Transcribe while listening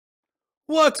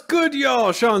What's good,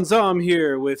 y'all? Shaun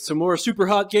here with some more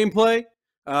SuperHOT gameplay.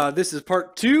 This is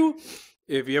part 2.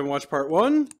 If you haven't watched part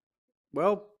 1,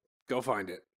 well, go find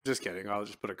it. Just kidding. I'll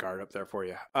just put a card up there for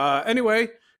you. Anyway,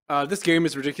 this game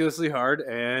is ridiculously hard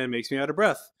and makes me out of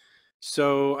breath.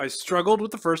 So I struggled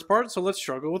with the first part, so let's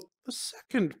struggle with the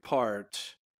second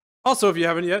part. Also, if you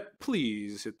haven't yet,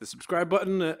 please hit the subscribe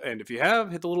button, and if you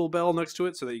have, hit the little bell next to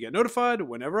it so that you get notified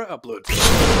whenever I upload.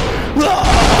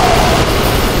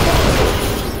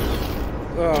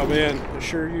 Oh man, I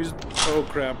sure used... Oh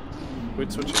crap.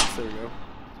 Wait, switch it. There we go.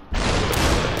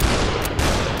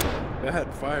 That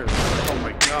had fire. Oh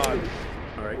my god.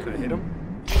 Alright, can I hit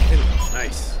him? Hit him.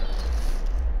 Nice.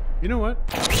 You know what?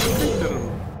 I think that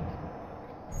I'm...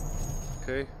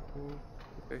 Okay.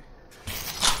 Okay.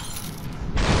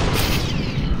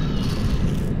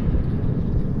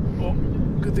 Oh,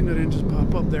 good thing I didn't just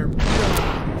pop up there.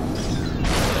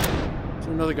 Is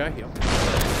there another guy? Yep.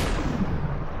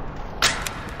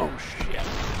 Oh shit.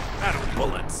 Out of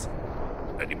bullets.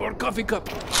 I need more coffee cup.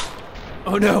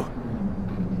 Oh no.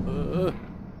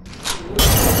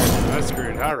 That's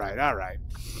screwed. Alright, alright.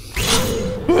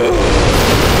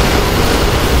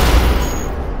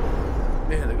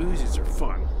 Man, the Uzis are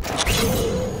fun.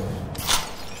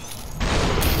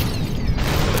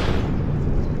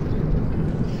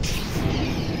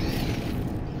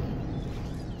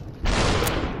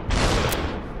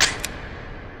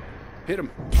 Hit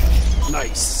him.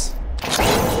 Nice.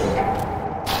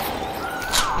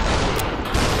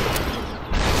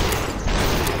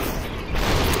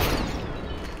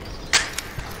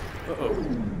 Uh-oh.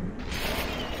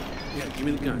 Yeah, give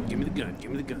me the gun, give me the gun,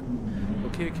 give me the gun.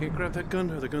 Okay, I can't grab that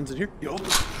gun. Are the guns in here? Yo.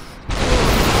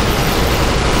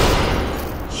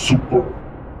 Super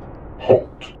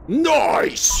hot.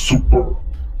 Nice! Super.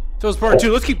 So it's part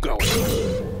 2. Let's keep going.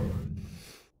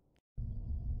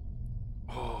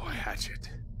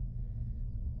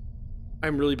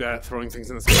 I'm really bad at throwing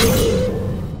things in this game.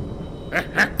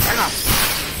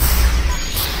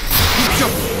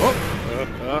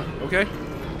 Oh, okay.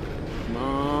 Come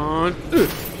on.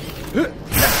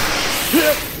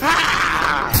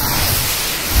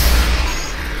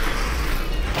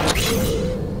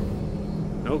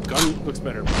 No, gun looks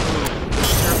better.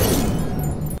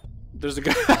 There's a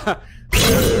guy.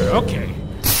 Okay.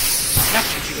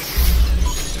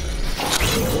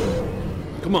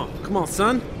 Come on,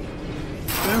 son.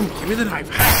 Boom, give me the knife.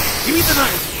 Give me the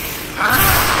knife.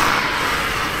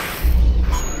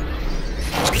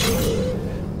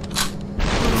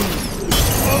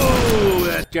 Oh,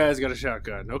 that guy's got a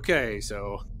shotgun. Okay,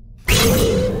 so.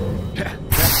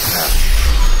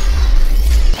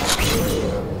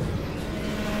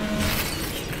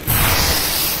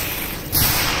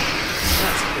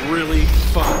 That's really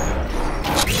fun.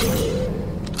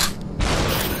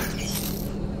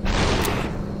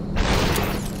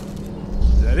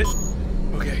 It?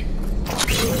 Okay.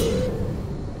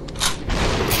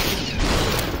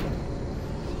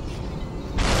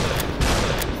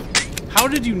 How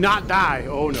did you not die?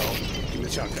 Oh no. Give me the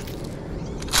shotgun.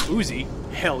 Uzi?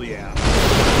 Hell yeah.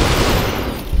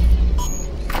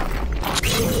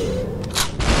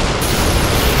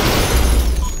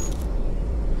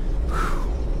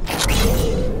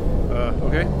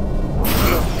 Okay.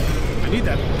 I need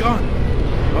that gun.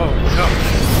 Oh no.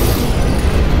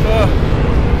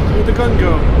 Where'd the gun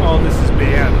go? Oh, this is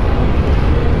bad.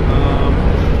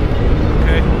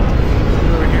 Okay.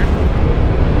 Over here.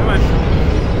 Come on.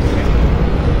 Okay.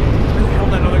 Where the hell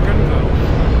did that other gun go?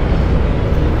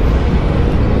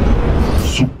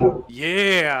 Super.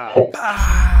 Yeah!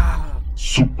 Ah!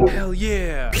 Super. Hell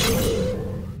yeah!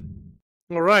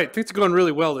 Alright, things are going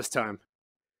really well this time.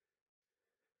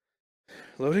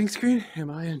 Loading screen? Am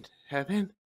I in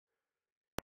heaven?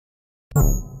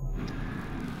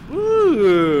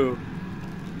 Ooh.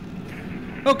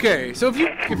 Okay, so if you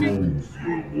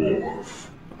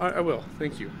I will,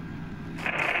 thank you.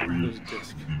 There's a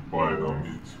disc.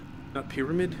 Not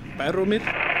pyramid? Pyramid?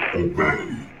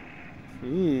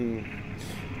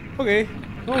 Okay,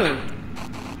 hold on.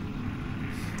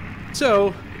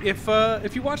 So,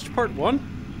 if you watched part 1,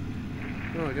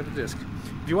 oh, I got the disc.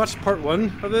 If you watched part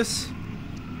 1 of this,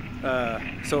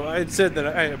 so I had said that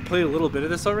I had played a little bit of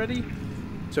this already.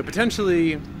 So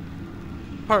potentially,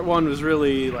 part 1 was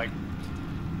really like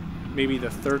maybe the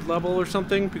 3rd level or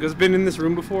something, because I've been in this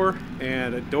room before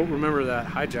and I don't remember that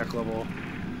hijack level.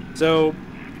 So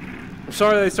I'm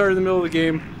sorry that I started in the middle of the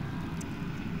game.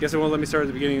 Guess it won't let me start at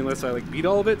the beginning unless I like beat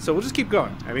all of it. So we'll just keep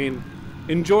going. I mean,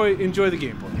 enjoy the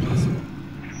gameplay.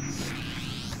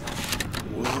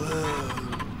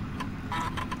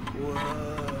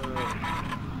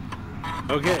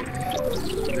 Whoa. Okay.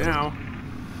 Now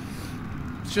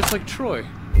It's just like Troy.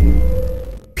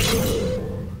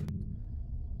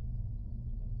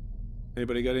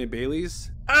 Anybody got any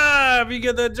Baileys? Ah, if you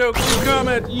get that joke, leave a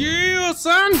comment. Yeah,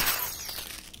 son!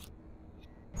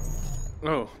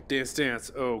 Oh, dance, dance.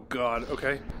 Oh, God.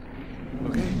 Okay.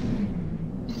 Okay.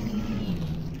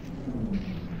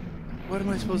 What am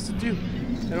I supposed to do?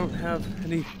 I don't have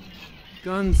any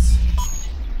guns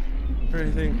or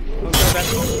anything. Oh, grab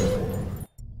that.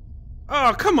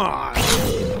 Oh, come on!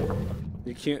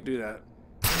 You can't do that.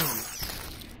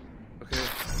 Okay.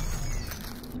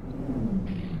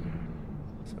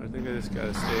 So I think I just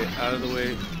gotta stay out of the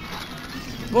way.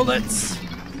 Bullets!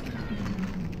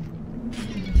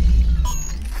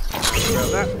 Grab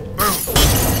that.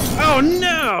 Oh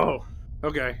no!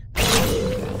 Okay.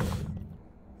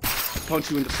 Punch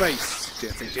you in the face.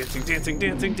 Dancing, dancing, dancing,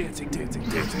 dancing, dancing, dancing,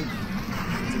 dancing.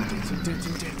 Dancing,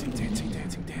 dancing, dancing, dancing,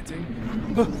 dancing, dancing.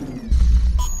 Boom.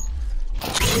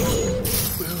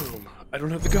 I don't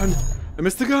have the gun. I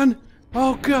missed the gun.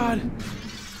 Oh god.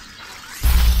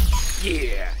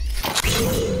 Yeah.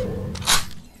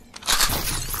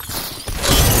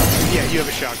 Yeah, you have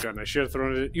a shotgun. I should have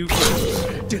thrown it at you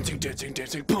first. Dancing, dancing,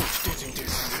 dancing, punch. Dancing,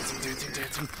 dancing, dancing, dancing,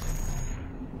 dancing.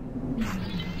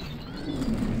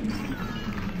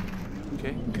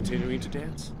 Okay, continuing to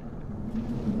dance.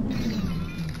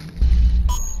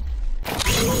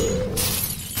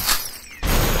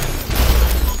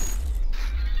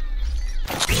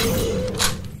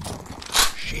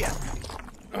 Shit.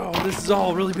 Oh, this is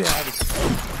all really bad.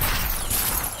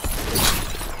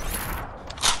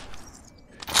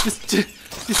 Just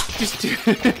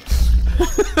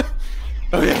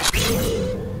okay.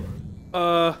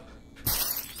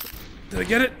 Did I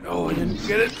get it? Oh, I didn't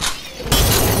get it.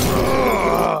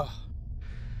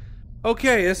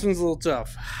 Okay, this one's a little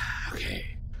tough.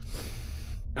 Okay.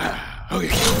 Okay.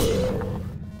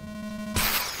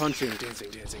 Punching, dancing,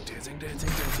 dancing, dancing, dancing,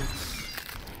 dancing.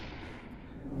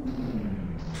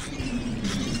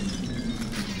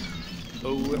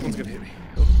 Oh, that one's gonna hit me.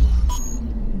 Oh.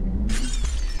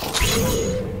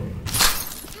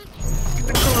 Get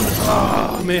the gun.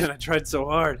 Oh man, I tried so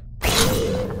hard.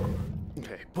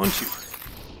 Okay, punch you.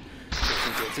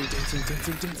 Dancing, dancing,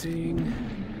 dancing, dancing.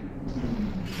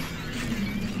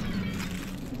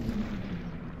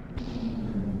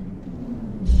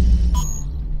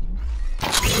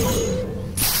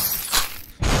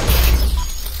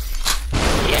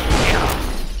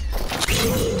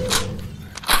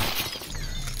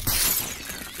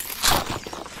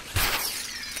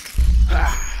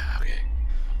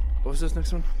 What was this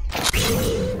next one?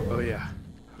 Oh yeah.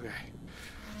 Okay.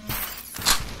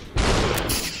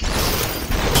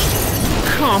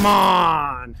 Come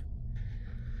on!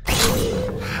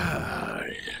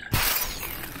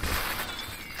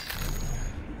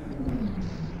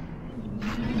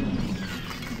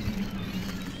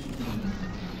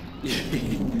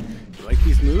 You like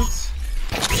these moves?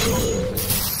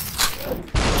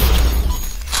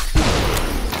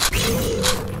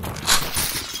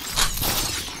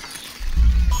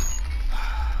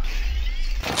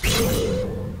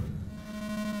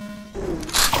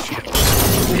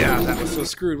 Yeah, that was so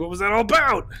screwed. What was that all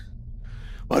about?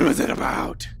 What was it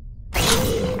about?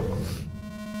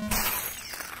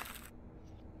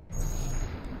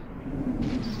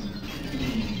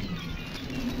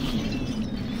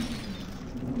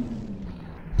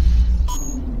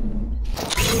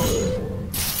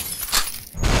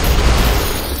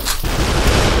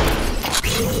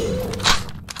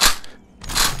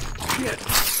 Shit.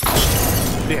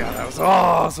 Yeah, that was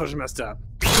all so messed up.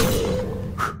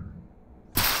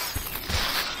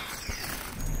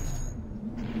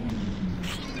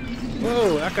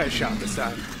 Whoa, that guy shot this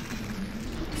time.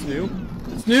 It's new.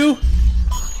 It's new!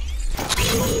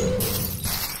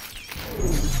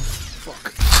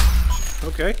 Fuck.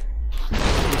 Okay.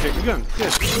 You take the gun.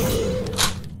 Good.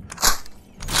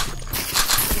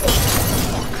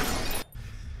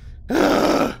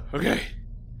 Okay.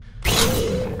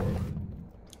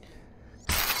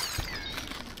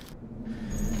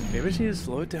 Maybe I just need to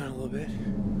slow it down a little bit.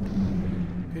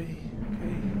 Okay,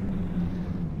 okay.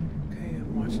 Okay,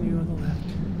 I'm watching you on the left.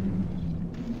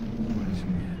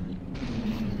 Watching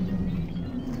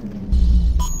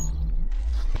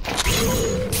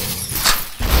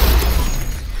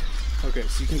you. Okay,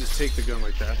 so you can just take the gun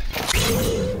like that.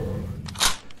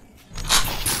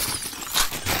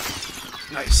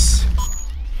 Nice.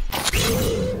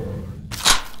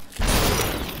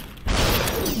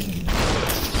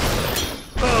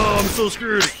 Oh, I'm so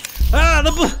screwed. Ah,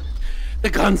 the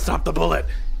gun stopped the bullet.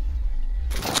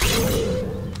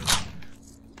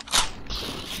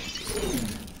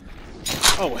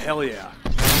 Oh, hell yeah.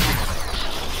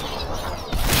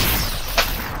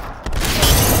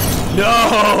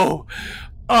 no!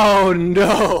 Oh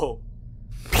no!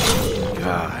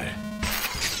 God.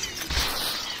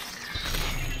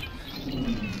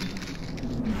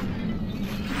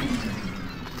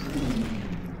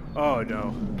 Oh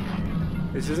no.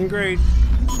 This isn't great.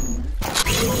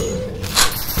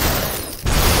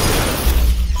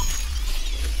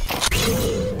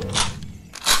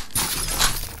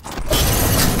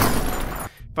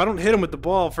 If I don't hit him with the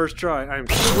ball first try, I'm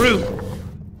screwed.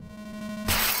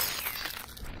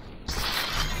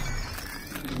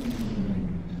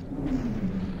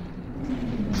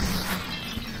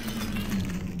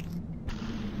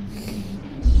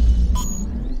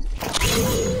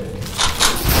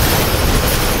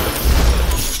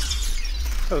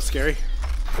 That was scary.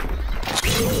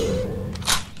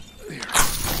 There.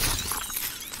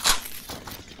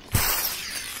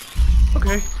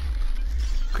 Okay.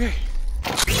 Okay.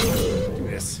 Do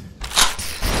this.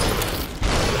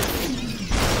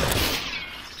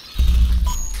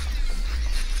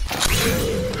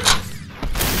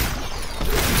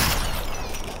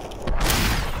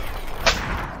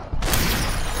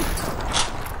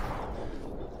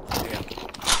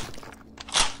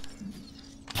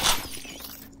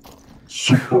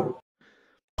 Super.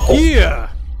 Yeah!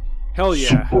 Hell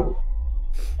yeah. Super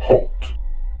hot.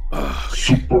 Oh, okay.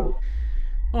 Super.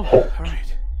 Oh,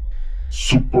 alright.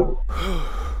 Super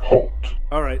hot.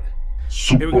 Alright.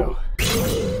 Super. Here we go.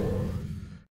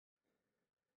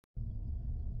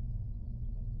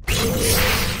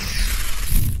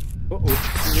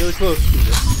 Uh-oh. Really close to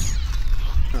this.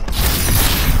 Oh.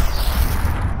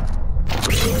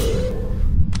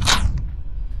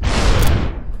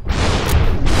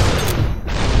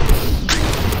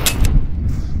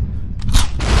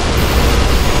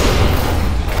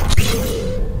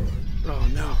 Oh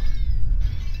no.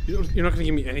 You're not gonna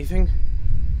give me anything?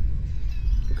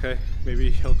 Okay,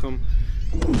 maybe he'll come.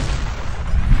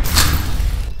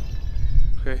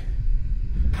 Okay.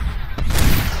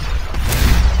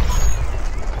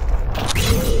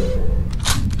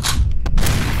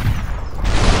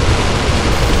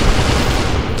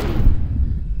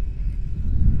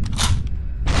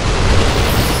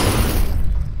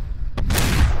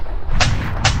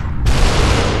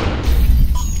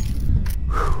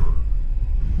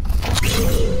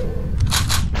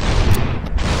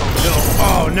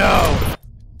 Oh no!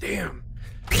 Damn.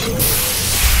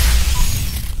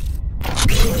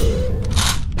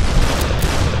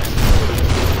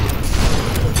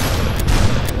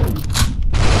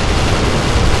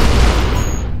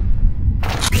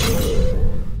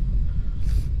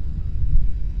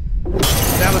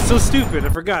 That was so stupid. I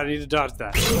forgot. I need to dodge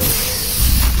that.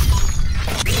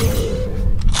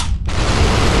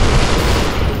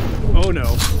 Oh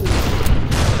no.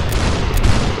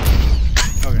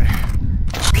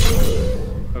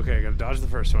 Okay, I gotta dodge the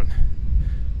first one.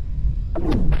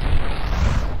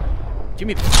 Give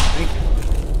me that. Thank you.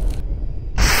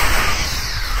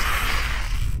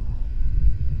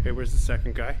 Okay, where's the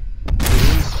second guy?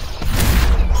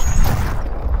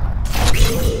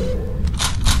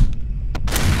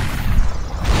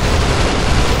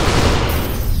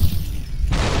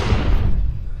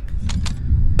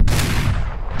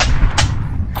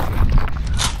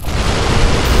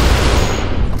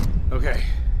 Okay.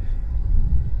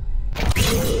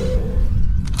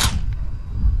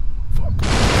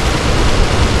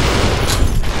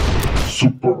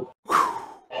 Super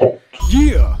hot.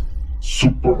 Yeah!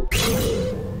 Super.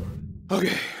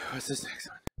 Okay, what's this next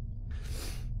one?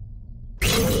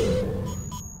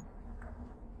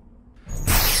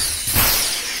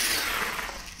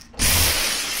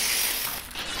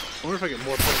 I wonder if I get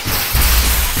more points.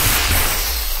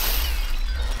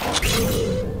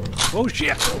 Oh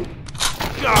shit!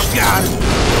 Oh god!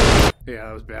 Yeah,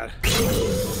 that was bad.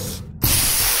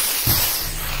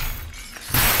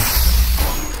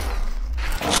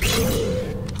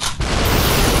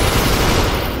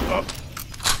 Oh.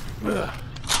 Ugh.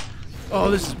 Oh,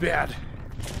 this is bad.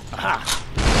 Aha!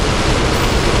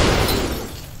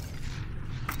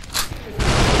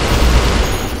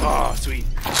 Oh, sweet.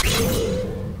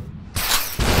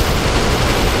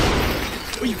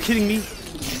 Are you kidding me?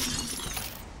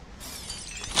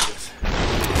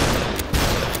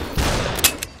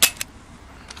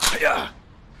 Yeah.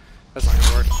 That's not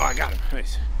gonna work. Oh, I got him.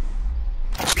 Nice.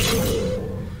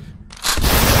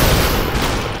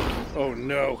 Oh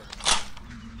no.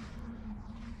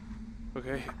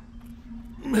 Okay.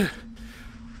 Double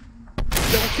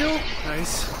kill.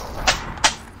 Nice.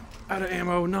 Out of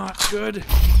ammo. Not good.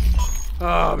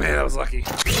 Oh man, that was lucky.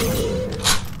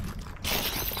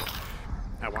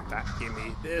 I want that. Give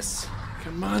me this.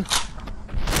 Come on.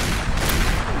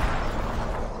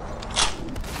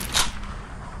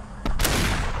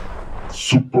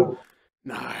 super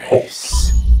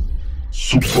Nice.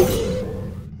 super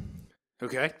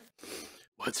Okay.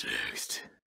 What's next?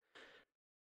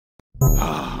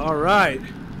 Ah, all right.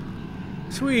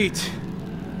 Sweet.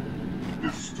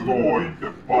 destroy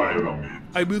the pyramid.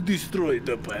 I will destroy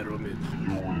the pyramid.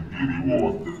 You will be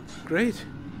rewarded. Great.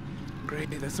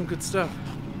 Great. That's some good stuff.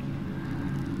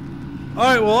 All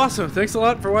right. Well, awesome. Thanks a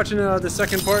lot for watching the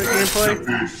second part of gameplay.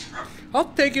 This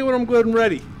I'll take it when I'm good and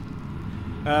ready.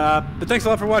 But thanks a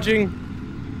lot for watching.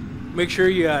 Make sure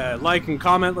you like and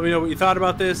comment. Let me know what you thought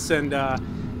about this, and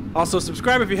also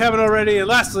subscribe if you haven't already. And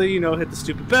lastly, hit the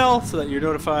stupid bell so that you're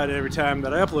notified every time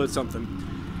that I upload something.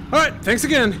 All right. Thanks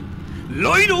again.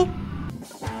 Later.